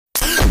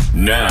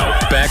Now,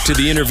 back to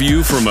the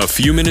interview from a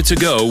few minutes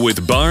ago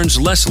with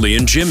Barnes, Leslie,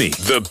 and Jimmy.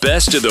 The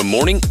best of the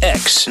morning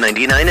X.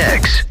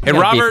 99X. Hey,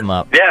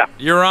 Robert. Yeah.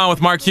 You're on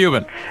with Mark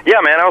Cuban. Yeah,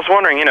 man, I was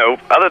wondering,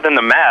 other than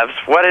the Mavs,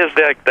 what is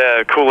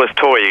the coolest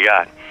toy you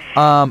got?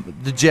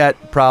 The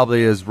jet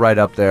probably is right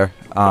up there.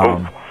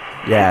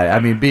 Yeah, I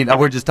mean,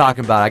 we're just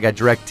talking about I got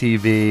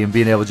DirecTV and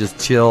being able to just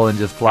chill and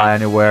just fly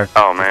anywhere.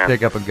 Oh, man.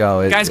 Pick up and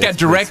go. Guy's got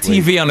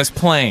DirecTV on his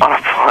plane. On a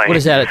plane. What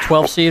is that, a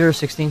 12-seater,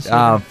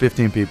 16-seater?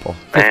 15 people.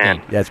 15.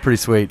 Man. Yeah, it's pretty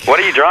sweet. What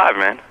do you drive,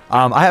 man?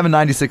 I have a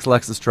 96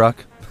 Lexus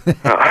truck.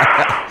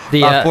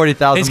 The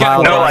 40,000 he's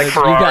got miles. No, like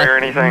Ferrari got- or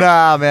anything?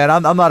 Nah, man,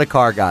 I'm not a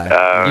car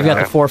guy. You've got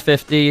the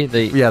 450.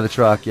 The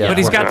truck, yeah. But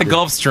he's got the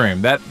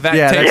Gulfstream. That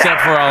Yeah, takes up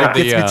for all of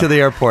the... Gets me to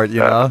the airport, you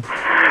know. All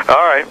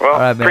right, well, All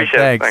right, man, appreciate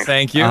thanks. it.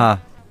 Thanks. Thank you.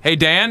 Hey,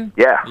 Dan.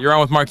 Yeah. You're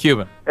on with Mark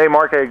Cuban. Hey,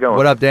 Mark, how you going?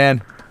 What up,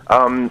 Dan?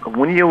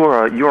 When you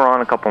were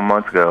on a couple of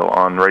months ago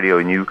on radio,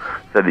 and you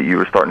said that you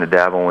were starting to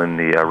dabble in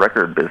the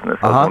record business.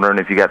 I was wondering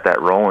if you got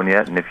that rolling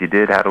yet, and if you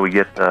did, how do we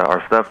get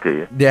our stuff to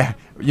you? Yeah,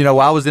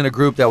 I was in a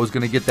group that was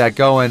going to get that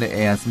going,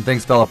 and some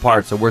things fell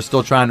apart, so we're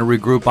still trying to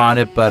regroup on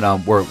it, but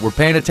we're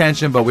paying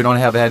attention, but we don't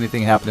have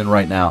anything happening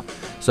right now.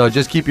 So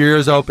just keep your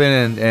ears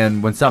open,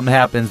 and when something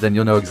happens, then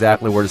you'll know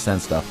exactly where to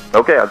send stuff.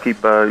 Okay, I'll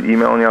keep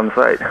emailing you on the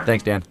site.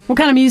 Thanks, Dan. What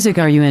kind of music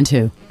are you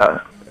into?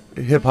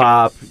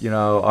 Hip-hop,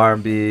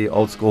 R&B,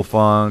 old school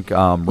funk,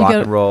 rock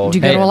and roll. Do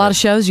you go to a lot of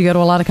shows? You go to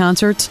a lot of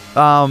concerts?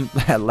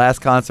 Last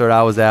concert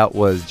I was at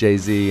was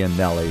Jay-Z and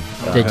Nelly.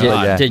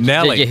 Did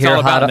Nelly. you hear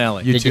Tell how about to,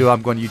 Nelly. U2,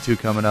 I'm going to U2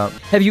 coming up.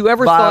 Have you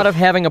ever thought of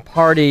having a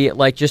party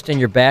like just in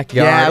your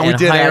backyard Yeah, we and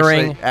did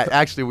hiring?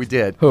 actually, we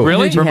did. Who?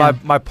 Really? Who'd you For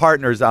have? my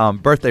partner's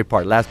last birthday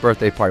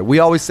party. We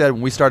always said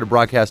when we started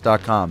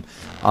broadcast.com,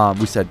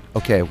 we said,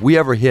 okay, if we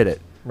ever hit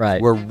it,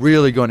 Right. we're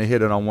really going to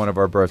hit it on one of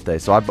our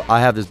birthdays. So I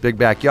have this big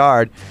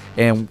backyard,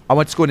 and I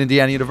went to school at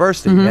Indiana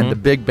University, and the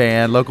big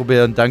band, local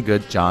band, done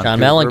good, John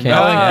Mellencamp.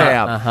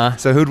 Mellencamp.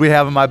 So who'd we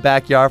have in my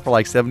backyard for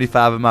like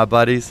 75 of my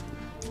buddies?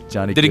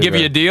 Johnny. Did he give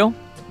you a deal?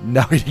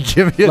 No, he didn't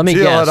give me a Let me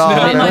deal guess. at all.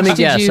 Let me much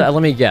did guess. you-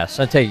 Let me guess.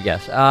 I'll take a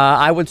guess.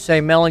 I would say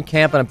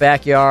Mellencamp in a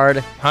backyard.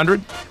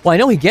 100? Well, I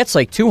know he gets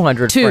like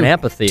 200 for an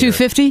amphitheater.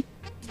 250?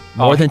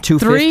 More than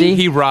 250?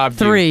 He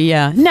robbed you. 3,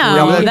 yeah. No, Yeah,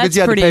 well, because that's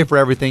you had pretty. to pay for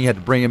everything. You had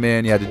to bring him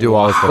in. You had to do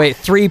all this stuff. Wait,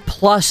 3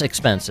 plus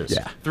expenses.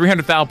 Yeah.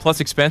 300,000 plus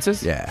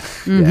expenses? Yeah.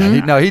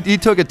 Yeah. He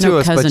took it to No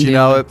us, but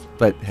cousin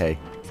but hey.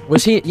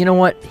 Was he? You know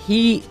what?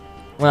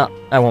 Well,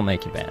 I won't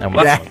make you bad.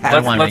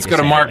 Let's go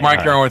to Mark.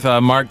 Mark, you're on with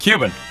Mark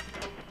Cuban.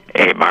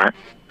 Hey, Mark.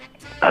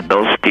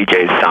 Those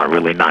DJs sound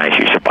really nice.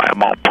 You should buy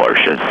them all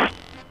Porsches.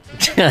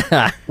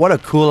 What a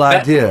cool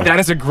idea. That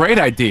is a great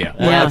idea.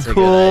 Yeah. What a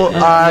cool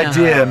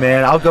idea,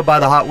 man. I'll go by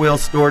the Hot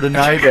Wheels store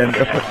tonight. And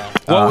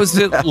What was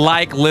it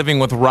like living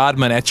with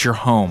Rodman at your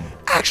home?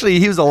 actually,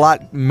 he was a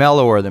lot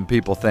mellower than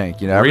people think.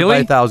 Everybody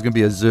Really? thought it was going to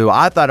be a zoo.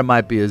 I thought it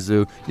might be a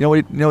zoo.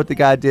 You know what the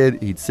guy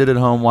did? He'd sit at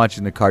home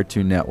watching the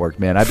Cartoon Network,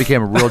 man. I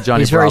became a real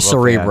Johnny He's very Bravo fan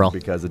cerebral.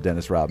 because of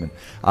Dennis Rodman.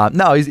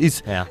 No,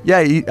 he's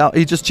Yeah.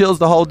 he just chills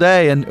the whole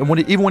day. And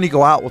even when you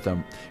go out with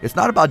him, it's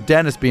not about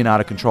Dennis being out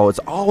of control. It's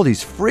all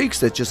these freaks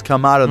that just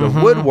come out of the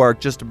woodwork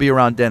just to be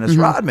around Dennis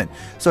Rodman.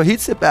 So he'd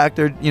sit back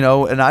there,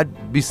 and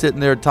I'd be sitting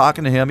there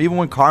talking to him, even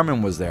when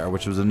Carmen was there,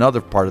 which was another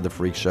part of the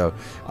freak show.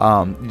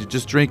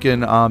 Just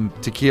drinking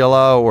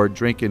tequila or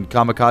drinking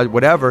kamikaze,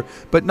 whatever,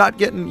 but not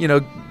getting,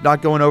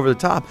 not going over the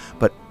top.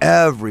 But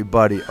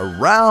everybody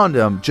around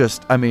him,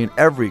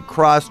 every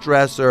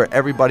cross-dresser,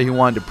 everybody who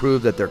wanted to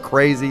prove that they're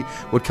crazy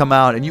would come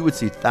out, and you would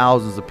see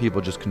thousands of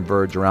people just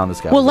converge around this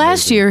guy. Well,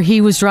 last year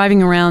he was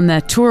driving around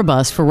that tour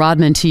bus for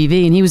Rodman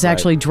TV, and he was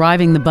actually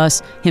driving the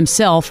bus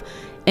himself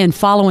and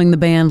following the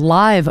band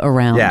live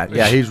around. Yeah,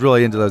 he's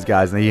really into those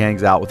guys, and he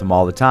hangs out with them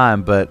all the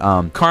time. But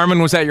Carmen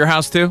was at your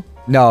house too?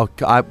 No,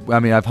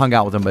 I've hung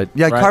out with him, but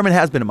yeah, Right. Carmen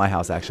has been at my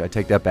house actually. I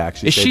take that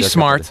back. Is she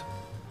smart?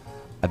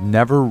 I've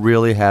never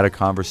really had a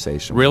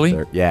conversation Really?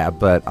 with her. Yeah,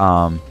 but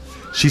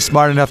she's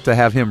smart enough to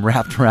have him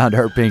wrapped around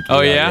her pinky.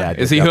 Oh, yeah?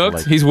 Is he hooked?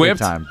 definitely. He's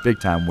whipped? Big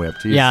time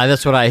whipped. He's- Yeah,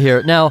 that's what I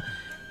hear. Now,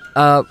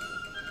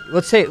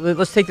 let's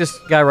take this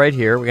guy right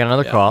here. We got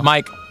another call.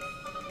 Mike.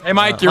 Hey,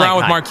 Mike, you're Mike, on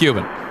with hi. Mark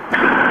Cuban.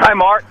 Hi,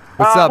 Mark.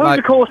 What's up, who's Mike?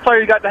 the coolest player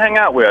you got to hang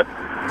out with?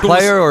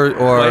 Player or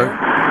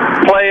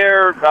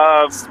Player,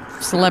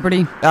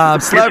 Celebrity.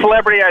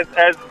 celebrity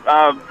as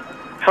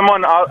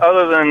someone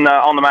other than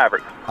on the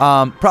Mavericks.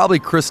 Probably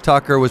Chris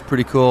Tucker was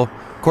pretty cool.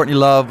 Courtney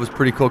Love was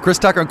pretty cool. Chris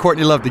Tucker and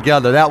Courtney Love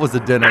together. That was a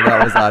dinner.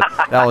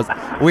 That was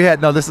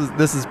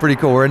this is pretty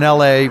cool. We're in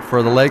LA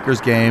for the Lakers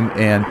game,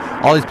 and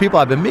all these people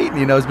I've been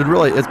meeting,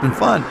 it's been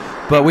fun.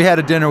 But we had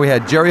a dinner. We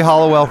had Jerry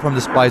Hollowell from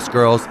the Spice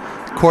Girls,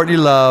 Courtney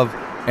Love,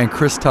 and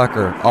Chris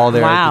Tucker all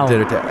there Wow. at the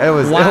dinner table. It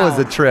was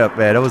a trip,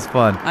 man. It was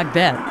fun. I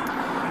bet.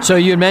 So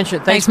you had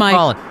mentioned. Thanks for Mike.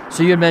 calling.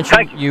 So you had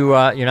mentioned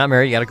you're not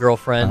married. You got a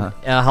girlfriend.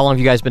 How long have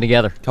you guys been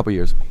together? A couple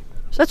years.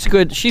 So that's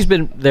good. She's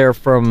been there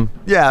from.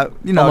 Yeah,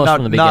 Almost not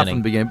from the not beginning. from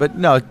the beginning, but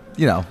no,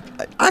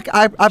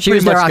 I She pretty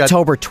was there much got-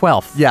 October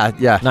 12th. Yeah.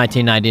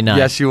 1999.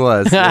 Yes, she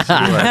was. Yes, she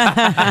was.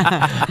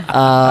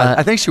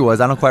 I think she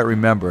was. I don't quite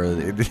remember.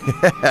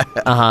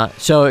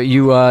 So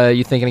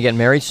you thinking of getting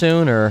married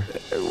soon, or?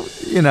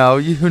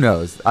 Who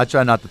knows? I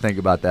try not to think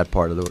about that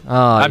part of the.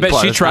 I bet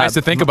she tries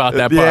to think about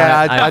that part.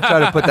 Yeah, I try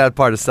to put that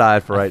part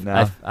aside for right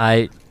now.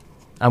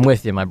 I'm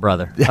with you, my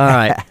brother. All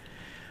right.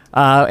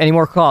 Any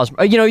more calls?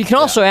 You can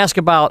also ask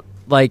about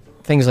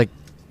things like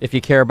if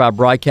you care about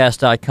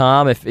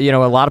broadcast.com. If a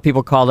lot of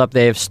people called up,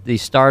 they have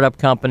these startup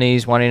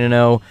companies wanting to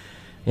know,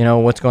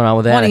 what's going on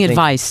with that. Wanting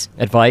advice.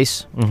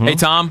 Advice. Mm-hmm. Hey,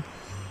 Tom.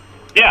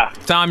 Yeah.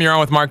 Tom, you're on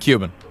with Mark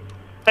Cuban.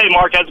 Hey,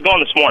 Mark, how's it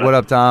going this morning? What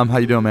up, Tom? How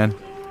you doing, man?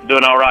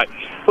 Doing all right.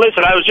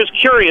 Listen, I was just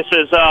curious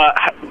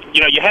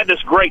you had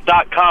this great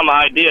 .com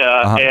idea,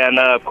 and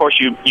of course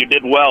you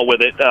did well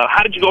with it.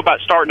 How did you go about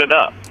starting it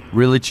up?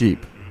 Really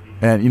cheap.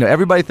 And,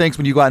 everybody thinks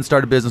when you go out and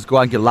start a business, go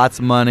out and get lots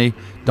of money.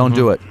 Don't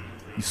do it.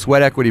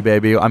 Sweat equity,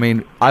 baby. I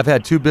mean, I've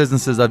had 2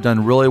 businesses I've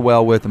done really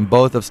well with, and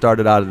both have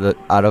started out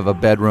of a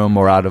bedroom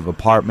or out of an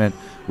apartment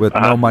with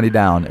no money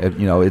down.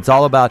 It's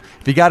all about,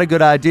 if you got a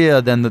good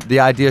idea, then the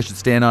idea should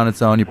stand on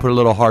its own. You put a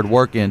little hard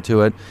work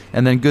into it,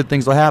 and then good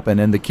things will happen.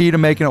 And the key to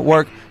making it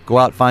work, go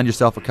out and find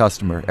yourself a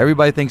customer.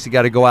 Everybody thinks you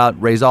got to go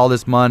out, raise all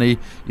this money,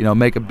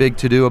 make a big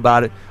to-do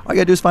about it. All you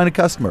got to do is find a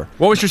customer.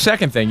 What was your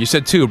second thing? You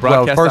said 2,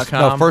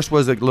 broadcast.com. First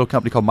was a little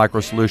company called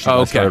Micro Solutions.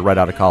 I started right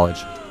out of college.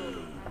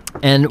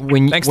 And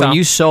when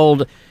you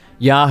sold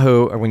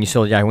Yahoo, or when you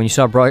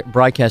saw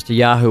broadcast to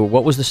Yahoo,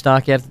 what was the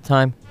stock at the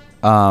time?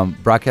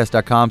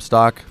 Broadcast.com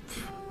stock,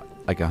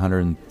 like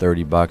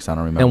 $130. I don't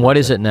remember. And what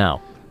is it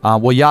now?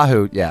 Well,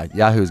 Yahoo's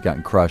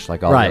gotten crushed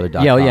like all the other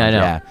 .coms. Yeah, I know.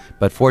 Yeah,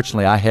 but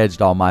fortunately, I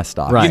hedged all my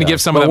stock. You going to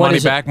give some of that money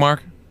back,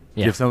 Mark?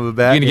 Yeah. Give some of it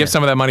back? You going to give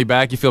some of that money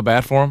back? You feel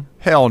bad for him?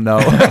 Hell no.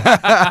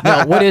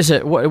 No, what is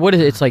it? What is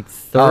it? It's like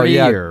 30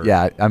 or?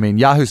 Yeah, I mean,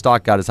 Yahoo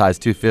stock got as high as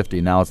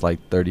 $250. Now it's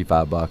like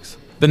 $35.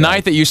 The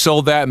night that you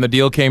sold that and the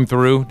deal came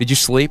through, did you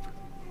sleep?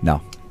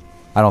 No,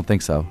 I don't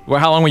think so. Well,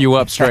 how long were you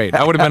up straight?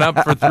 I would have been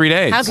up for 3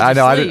 days. How could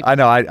you sleep? I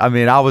know. I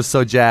mean, I was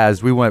so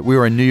jazzed. We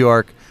were in New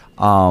York,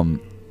 and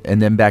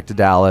then back to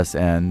Dallas,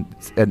 and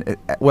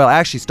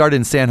actually started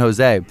in San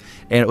Jose. And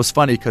it was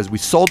funny because we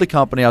sold the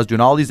company. I was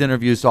doing all these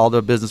interviews to all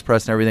the business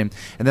press and everything,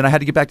 and then I had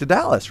to get back to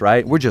Dallas.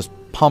 Right? We're just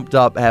pumped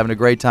up, having a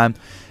great time.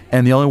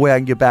 And the only way I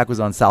can get back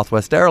was on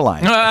Southwest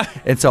Airlines.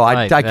 And so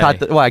I caught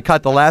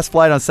the last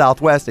flight on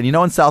Southwest. And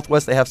in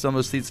Southwest, they have some of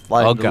those seats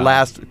facing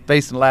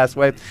the last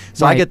way.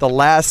 So I get the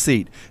last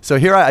seat. So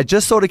here I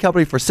just sold a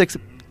company for $6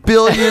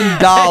 billion.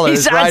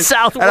 He's on right?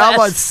 Southwest. And I'm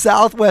on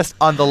Southwest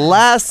on the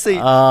last seat,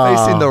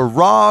 facing the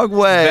wrong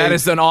way. That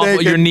is an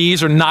awful. Your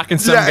knees are knocking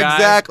some guy. Yeah,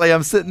 exactly.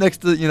 I'm sitting next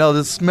to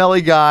this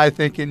smelly guy,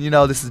 thinking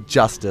this is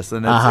justice,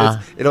 and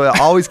it'll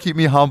always keep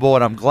me humble.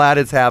 And I'm glad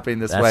it's happening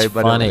this way.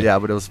 But funny.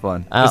 but it was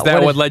fun. Is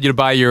that what led you to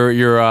buy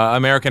your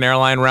American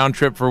airline round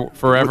trip for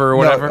forever or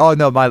whatever?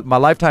 No, my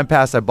lifetime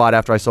pass I bought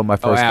after I sold my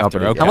first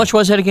company. Okay. How much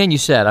was it again? You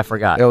said, I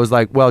forgot. It was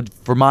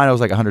for mine it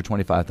was like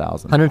 $125,000.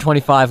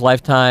 125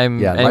 lifetime.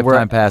 Yeah,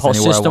 lifetime pass whole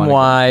anywhere I system wanna go.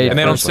 wide. And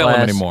they don't sell them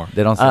anymore.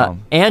 They don't sell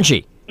them.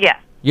 Angie, Yes.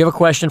 you have a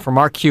question for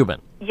Mark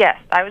Cuban. Yes.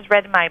 I was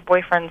read in my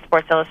boyfriend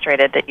Sports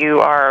Illustrated that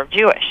you are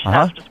Jewish.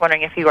 I was just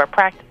wondering if you are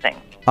practicing.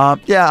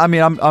 Yeah, I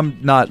mean, I'm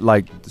not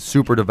like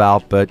super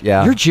devout, but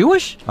yeah. You're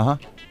Jewish?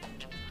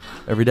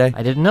 Every day.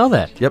 I didn't know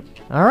that. Yep.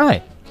 All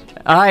right.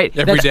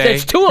 Every day.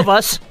 That's 2 of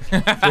us. There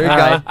you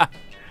go.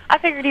 I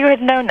figured you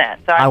had known that.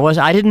 So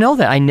I didn't know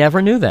that. I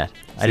never knew that.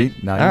 See,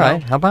 now you All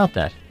right. know. How about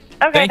that?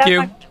 Okay, Thank that's you.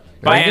 fine.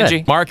 Bye, Very good.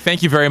 Angie. Mark,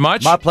 thank you very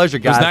much. My pleasure,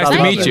 guys. It was nice I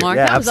to love meet it. you. Mark.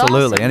 Yeah, That was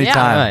absolutely. awesome. Anytime.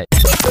 Yeah. All right.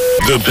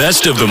 The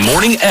best of the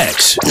Morning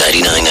X.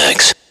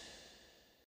 99X.